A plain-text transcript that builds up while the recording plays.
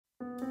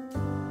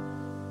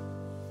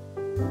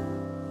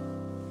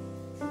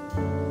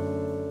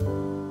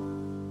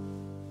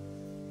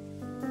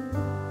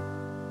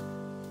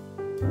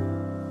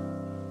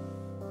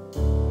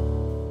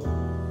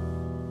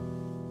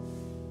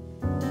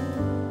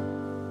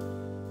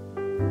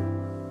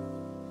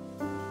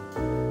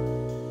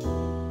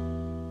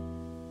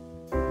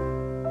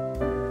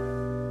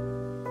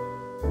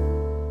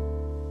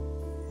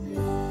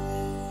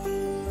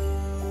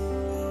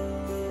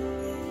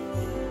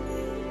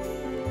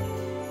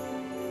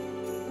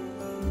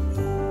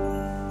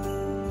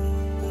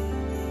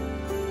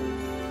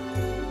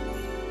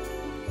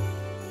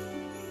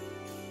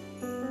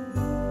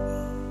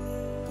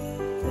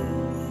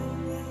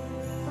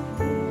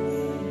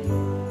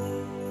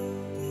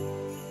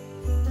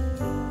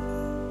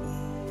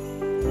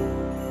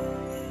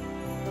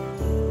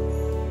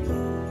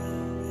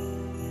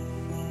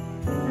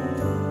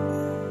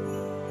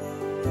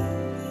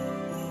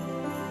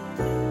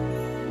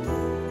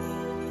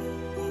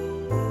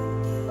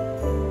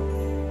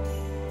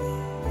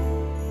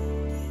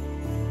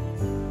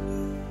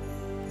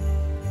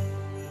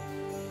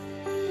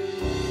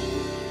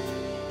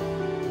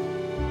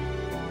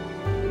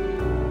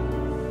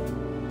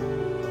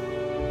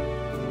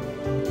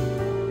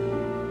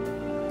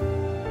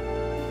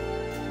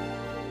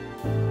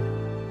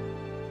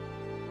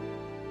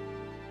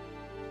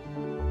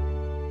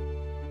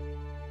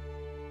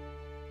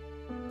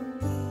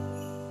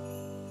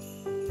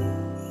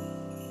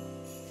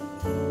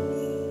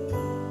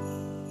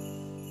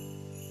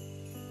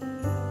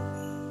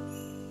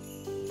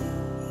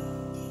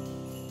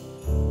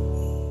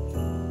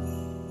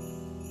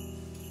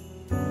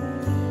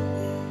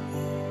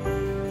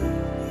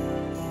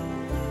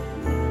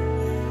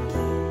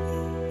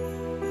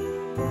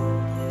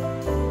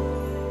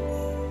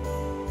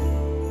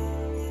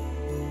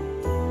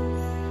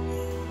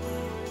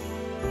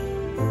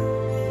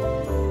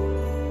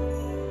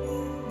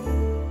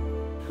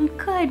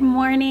Good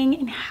morning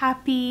and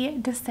happy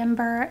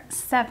December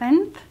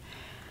 7th.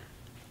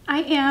 I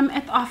am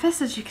at the office,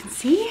 as you can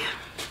see.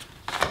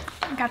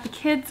 I got the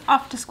kids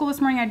off to school this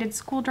morning. I did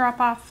school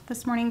drop-off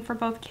this morning for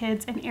both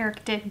kids, and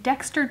Eric did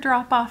Dexter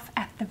drop-off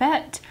at the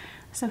vet.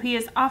 So he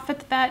is off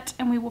at the vet,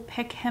 and we will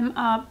pick him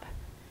up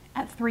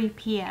at 3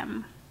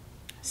 p.m.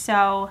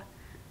 So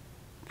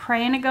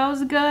praying it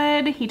goes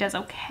good, he does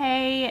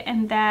okay,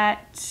 and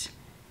that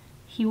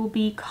he will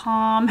be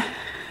calm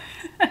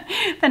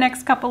the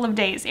next couple of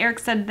days. Eric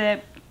said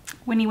that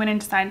when he went in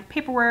to sign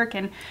paperwork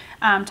and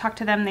talk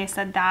to them, they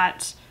said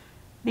that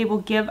they will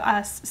give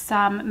us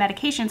some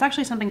medication. It's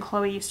actually something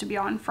Chloe used to be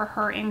on for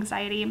her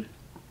anxiety.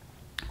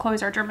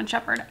 Chloe's our German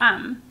Shepherd.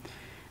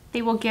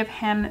 They will give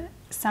him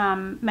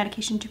some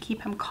medication to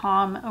keep him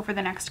calm over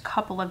the next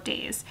couple of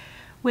days,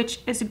 which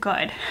is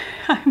good.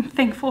 I'm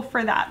thankful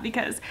for that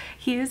because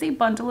he is a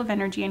bundle of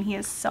energy and he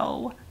is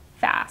so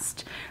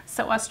fast.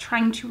 So us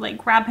trying to like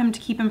grab him to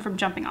keep him from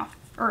jumping off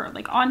or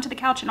like onto the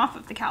couch and off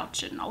of the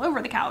couch and all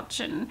over the couch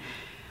and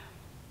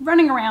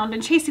running around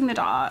and chasing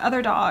the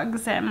other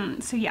dogs.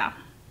 And so yeah,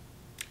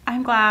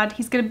 I'm glad.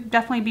 He's gonna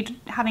definitely be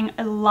having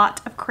a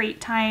lot of crate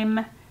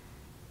time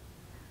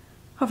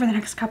over the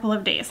next couple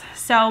of days.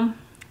 So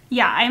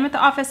yeah, I am at the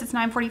office. It's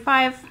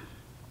 9:45.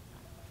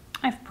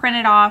 I've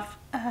printed off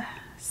a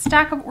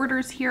stack of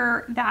orders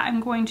here that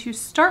I'm going to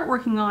start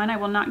working on. I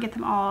will not get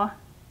them all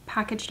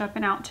packaged up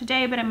and out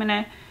today, but I'm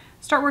gonna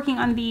start working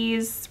on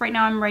these. Right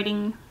now I'm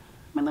writing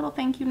my little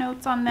thank you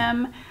notes on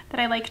them that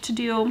I like to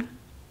do.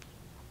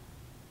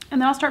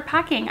 And then I'll start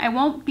packing. I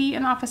won't be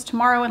in the office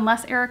tomorrow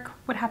unless Eric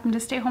would happen to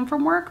stay home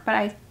from work, but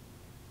I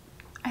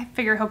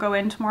figure he'll go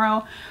in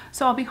tomorrow.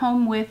 So I'll be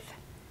home with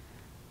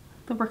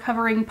the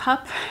recovering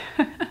pup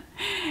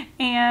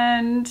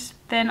and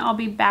then I'll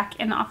be back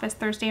in the office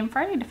Thursday and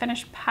Friday to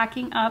finish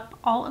packing up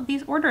all of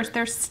these orders.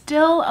 There's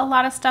still a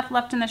lot of stuff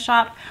left in the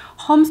shop.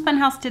 Homespun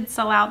House did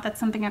sell out. That's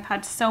something I've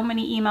had so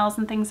many emails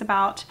and things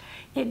about.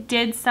 It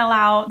did sell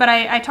out, but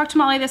I talked to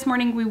Molly this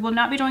morning. We will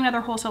not be doing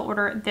another wholesale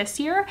order this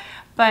year,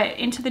 but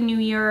into the new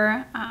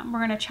year, we're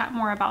gonna chat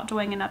more about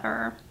doing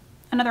another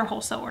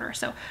wholesale order.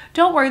 So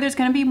don't worry, there's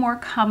gonna be more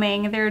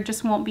coming. There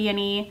just won't be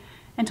any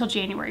until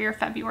January or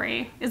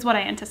February is what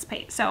I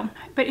anticipate. So,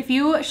 but if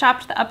you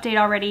shopped the update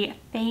already,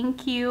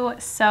 thank you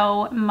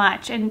so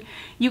much. And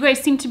you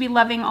guys seem to be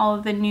loving all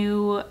of the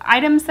new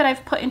items that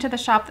I've put into the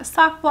shop, the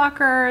sock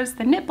blockers,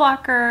 the knit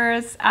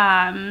blockers,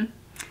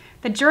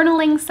 the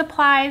journaling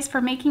supplies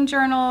for making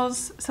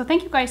journals. So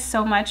thank you guys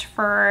so much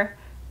for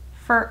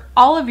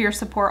all of your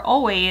support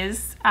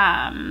always.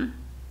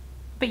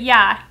 But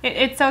yeah,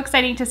 it's so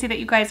exciting to see that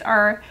you guys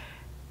are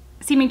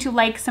seeming to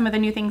like some of the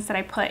new things that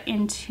I put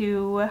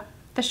into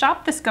the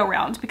shop this go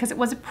round, because it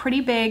was a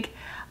pretty big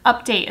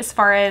update as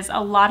far as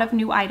a lot of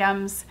new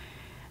items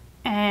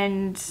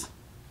and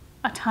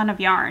a ton of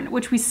yarn,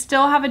 which we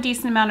still have a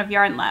decent amount of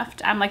yarn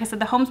left. Like I said,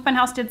 the Homespun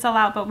House did sell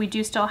out, but we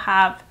do still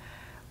have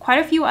quite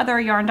a few other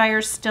yarn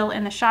dyers still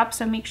in the shop.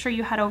 So make sure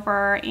you head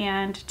over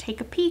and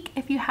take a peek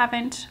if you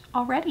haven't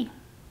already.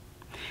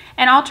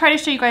 And I'll try to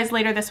show you guys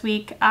later this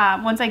week,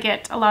 once I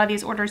get a lot of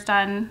these orders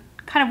done,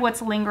 kind of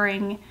what's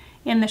lingering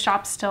in the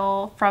shop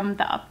still from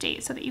the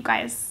update, so that you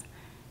guys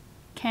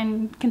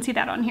can see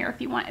that on here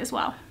if you want as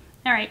well.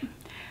 All right,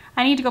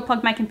 I need to go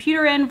plug my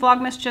computer in.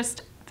 Vlogmas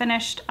just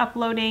finished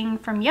uploading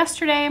from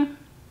yesterday,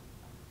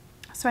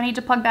 so I need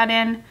to plug that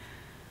in,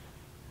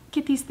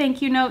 get these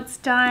thank you notes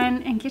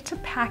done, and get to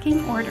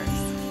packing orders.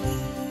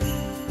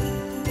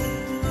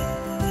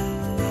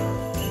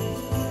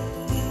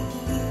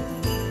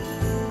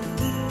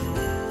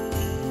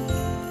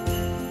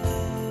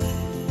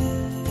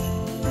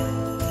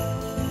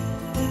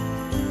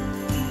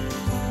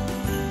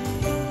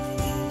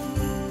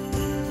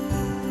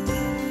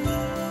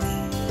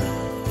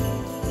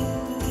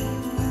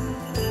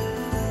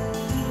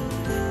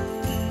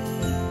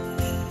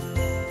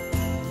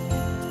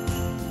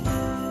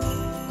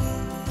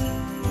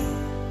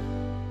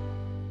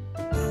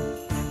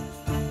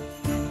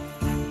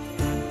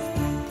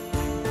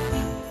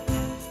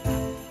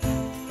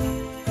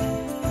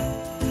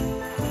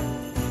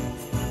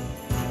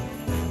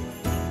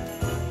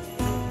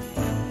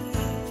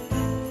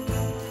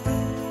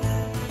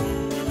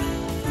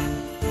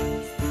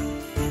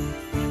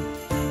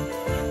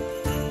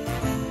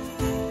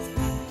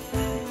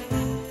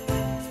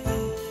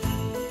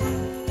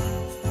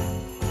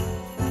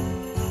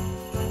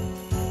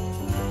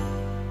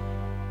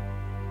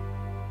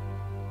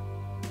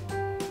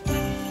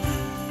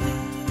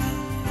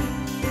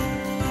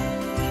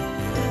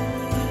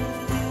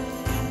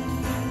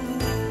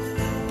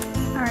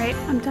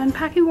 I'm done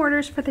packing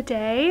orders for the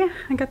day.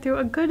 I got through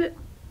a good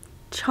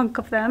chunk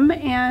of them,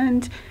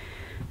 and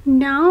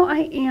now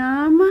I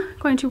am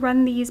going to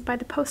run these by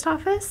the post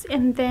office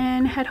and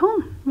then head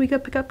home. We go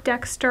pick up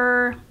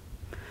Dexter.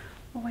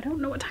 Oh, I don't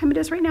know what time it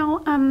is right now,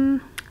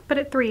 but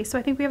at 3, so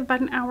I think we have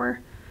about an hour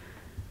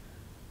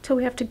till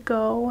we have to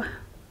go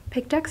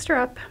pick Dexter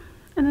up,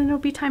 and then it'll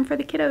be time for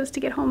the kiddos to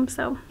get home.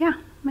 So yeah,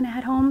 I'm gonna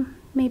head home,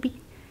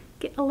 maybe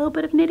get a little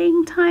bit of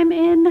knitting time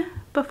in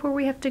before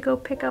we have to go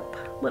pick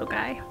up little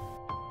guy.